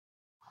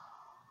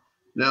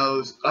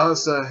Now,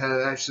 Asta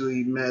had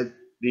actually met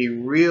the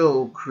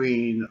real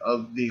queen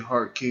of the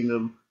Heart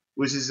Kingdom,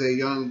 which is a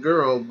young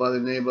girl by the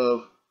name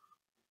of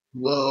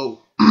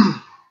Lo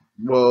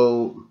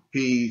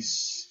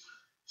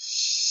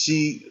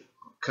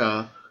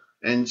Loropechika,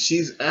 and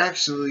she's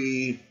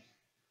actually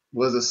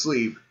was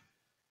asleep.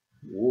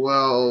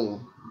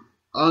 Well,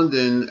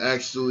 Unden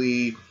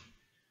actually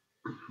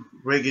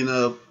waking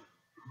up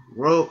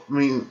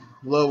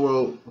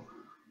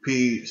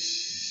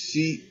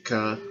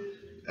Loropechika,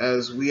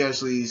 as we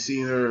actually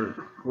seen her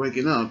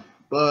waking up,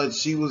 but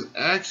she was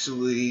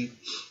actually,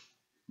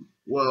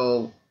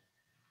 well,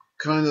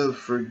 kind of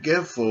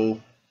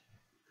forgetful,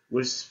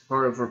 which is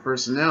part of her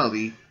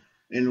personality,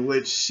 in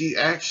which she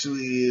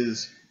actually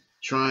is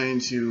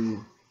trying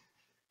to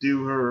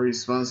do her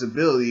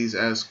responsibilities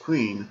as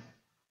queen,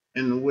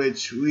 in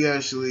which we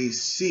actually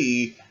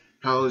see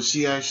how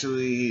she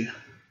actually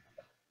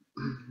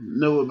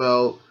know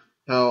about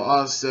how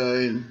Asta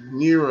and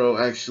Nero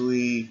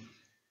actually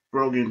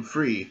broken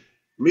free.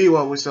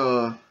 Meanwhile, we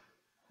saw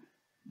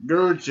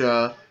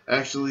Gurja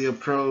actually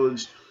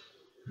approach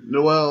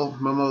Noel,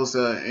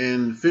 Mimosa,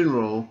 and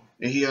Finral,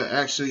 and he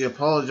actually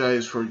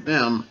apologized for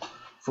them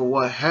for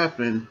what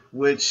happened,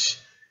 which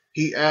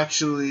he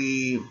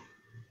actually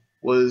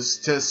was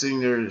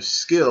testing their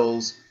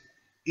skills,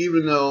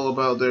 even though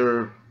about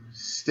their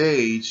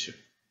stage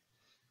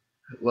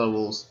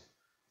levels,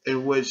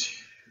 in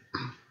which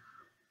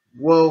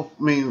Low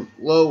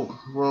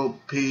World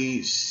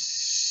P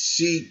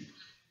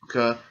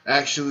Sheikah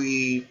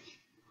actually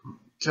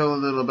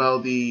telling them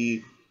about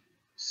the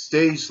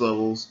stage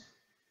levels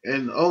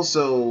and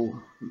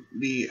also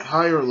the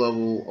higher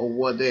level of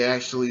what they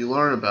actually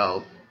learn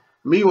about.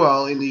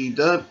 Meanwhile, in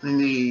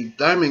the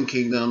Diamond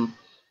Kingdom,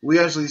 we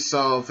actually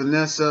saw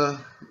Vanessa,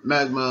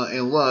 Magma,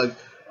 and Lug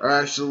are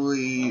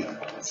actually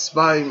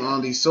spying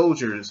on the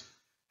soldiers.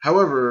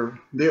 However,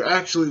 they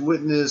actually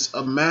witnessed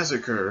a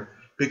massacre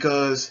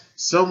because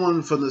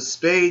someone from the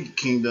Spade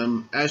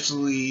Kingdom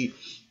actually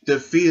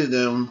defeated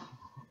them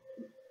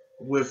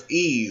with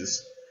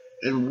ease,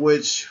 in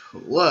which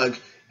Lug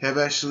have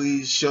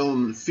actually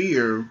shown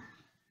fear,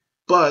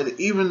 but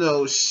even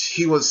though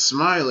he was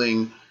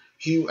smiling,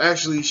 he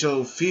actually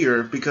showed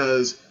fear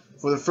because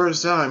for the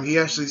first time he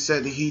actually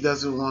said that he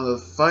doesn't want to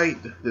fight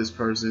this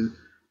person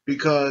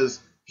because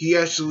he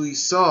actually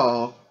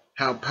saw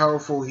how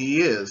powerful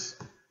he is.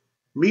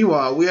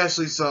 Meanwhile, we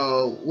actually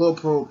saw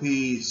Lopo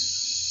P.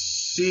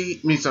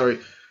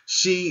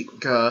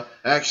 Sheikah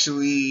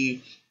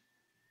actually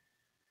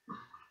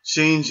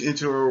change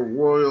into a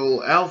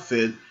royal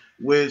outfit,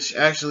 which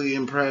actually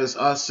impressed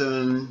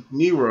Asta and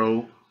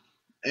Nero.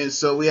 And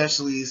so we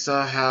actually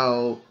saw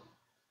how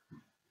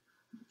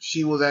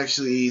she was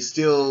actually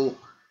still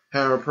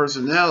her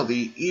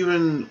personality,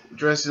 even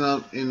dressing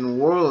up in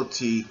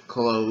royalty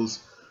clothes.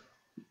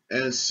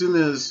 And as soon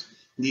as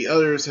the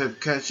others have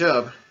catch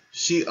up,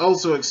 she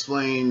also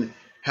explained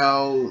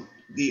how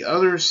the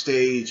other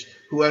stage,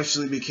 who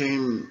actually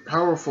became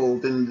powerful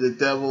than the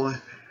devil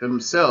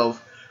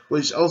himself,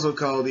 which also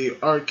called the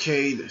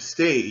arcade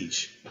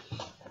stage,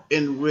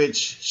 in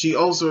which she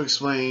also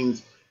explained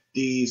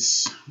the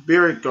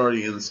spirit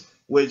guardians,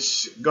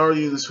 which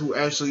guardians who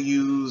actually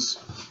use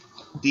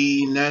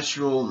the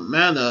natural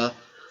mana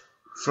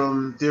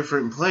from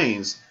different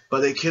planes,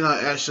 but they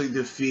cannot actually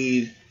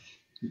defeat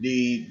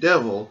the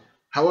devil.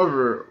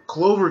 However,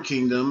 Clover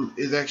Kingdom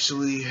is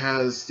actually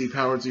has the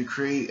power to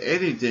create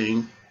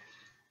anything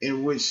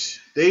in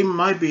which they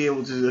might be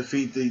able to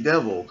defeat the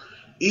devil.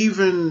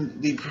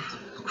 Even the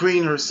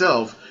queen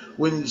herself,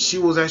 when she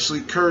was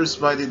actually cursed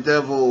by the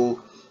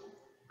devil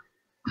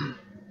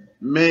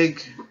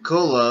Meg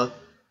Cola,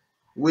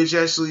 which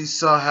actually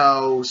saw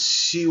how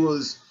she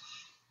was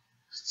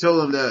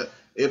telling them that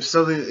if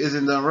something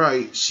isn't done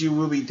right, she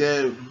will be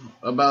dead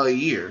about a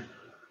year.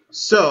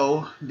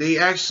 So they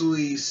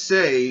actually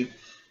say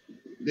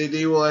that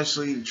they will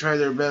actually try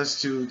their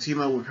best to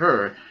team up with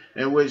her,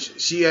 in which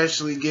she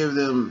actually gave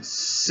them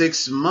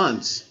 6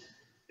 months,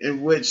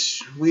 in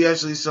which we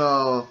actually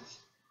saw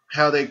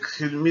how they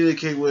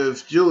communicate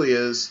with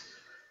Julius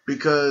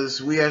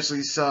because we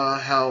actually saw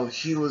how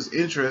he was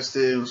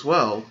interested as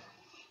well.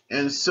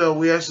 And so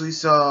we actually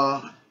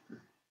saw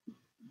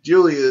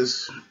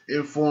Julius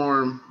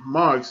inform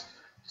Marx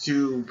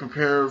to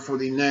prepare for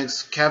the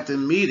next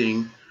captain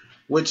meeting,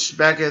 which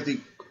back at the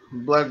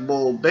Black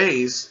Bull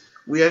base,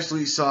 we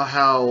actually saw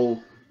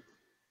how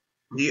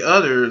the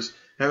others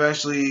have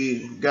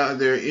actually got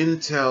their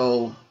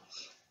intel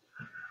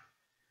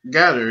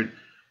gathered,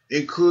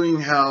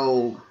 including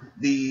how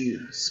the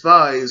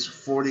spies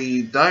for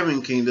the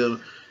Diamond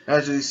Kingdom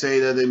actually say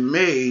that a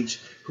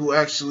mage who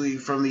actually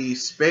from the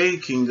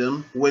Spade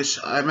Kingdom, which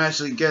I'm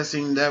actually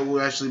guessing that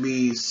will actually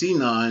be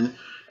Sinon,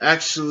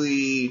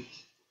 actually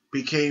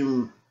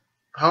became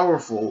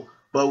powerful,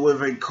 but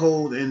with a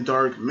cold and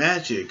dark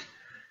magic,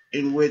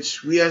 in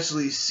which we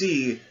actually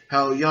see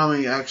how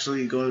Yami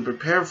actually going to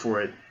prepare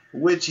for it,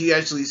 which he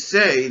actually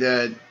say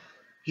that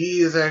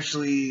he is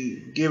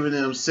actually giving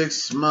him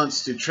 6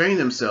 months to train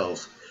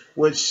himself.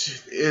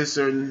 which is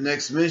their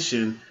next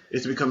mission,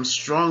 is to become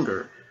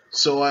stronger.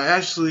 So I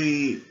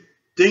actually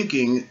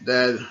thinking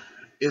that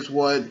is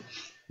what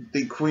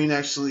the queen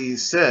actually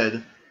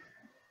said,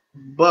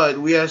 but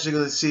we actually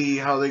going to see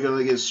how they're going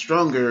to get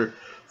stronger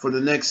for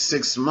the next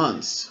 6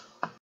 months.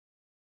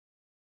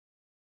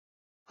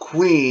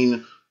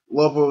 Queen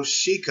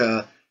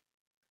Loropechika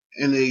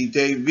in the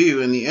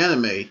debut in the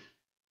anime,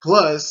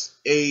 plus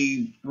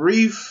a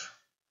brief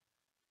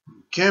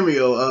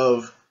cameo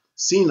of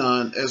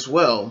Sinon as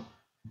well.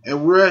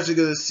 And we're actually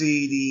going to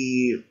see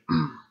the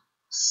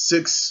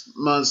 6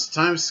 months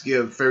time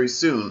skip very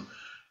soon.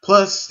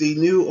 Plus the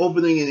new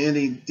opening and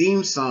ending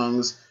theme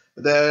songs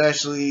that have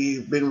actually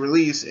been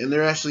released, and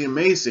they're actually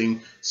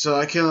amazing. So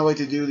I cannot wait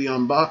to do the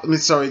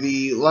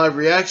live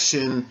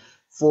reaction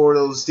for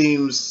those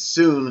themes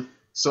soon.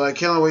 So I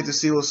cannot wait to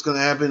see what's going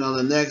to happen on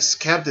the next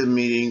captain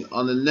meeting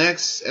on the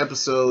next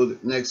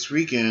episode next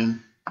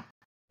weekend.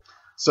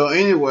 So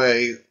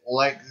anyway,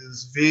 like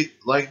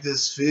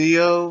this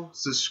video,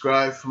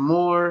 subscribe for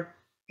more,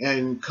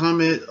 and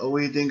comment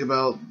what you think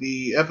about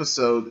the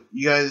episode.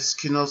 You guys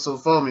can also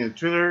follow me on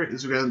Twitter,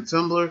 Instagram,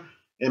 Tumblr,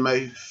 and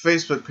my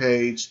Facebook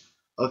page.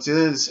 Until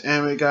then, this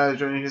anime guy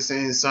joining here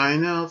saying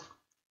sign out.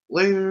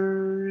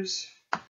 Laters.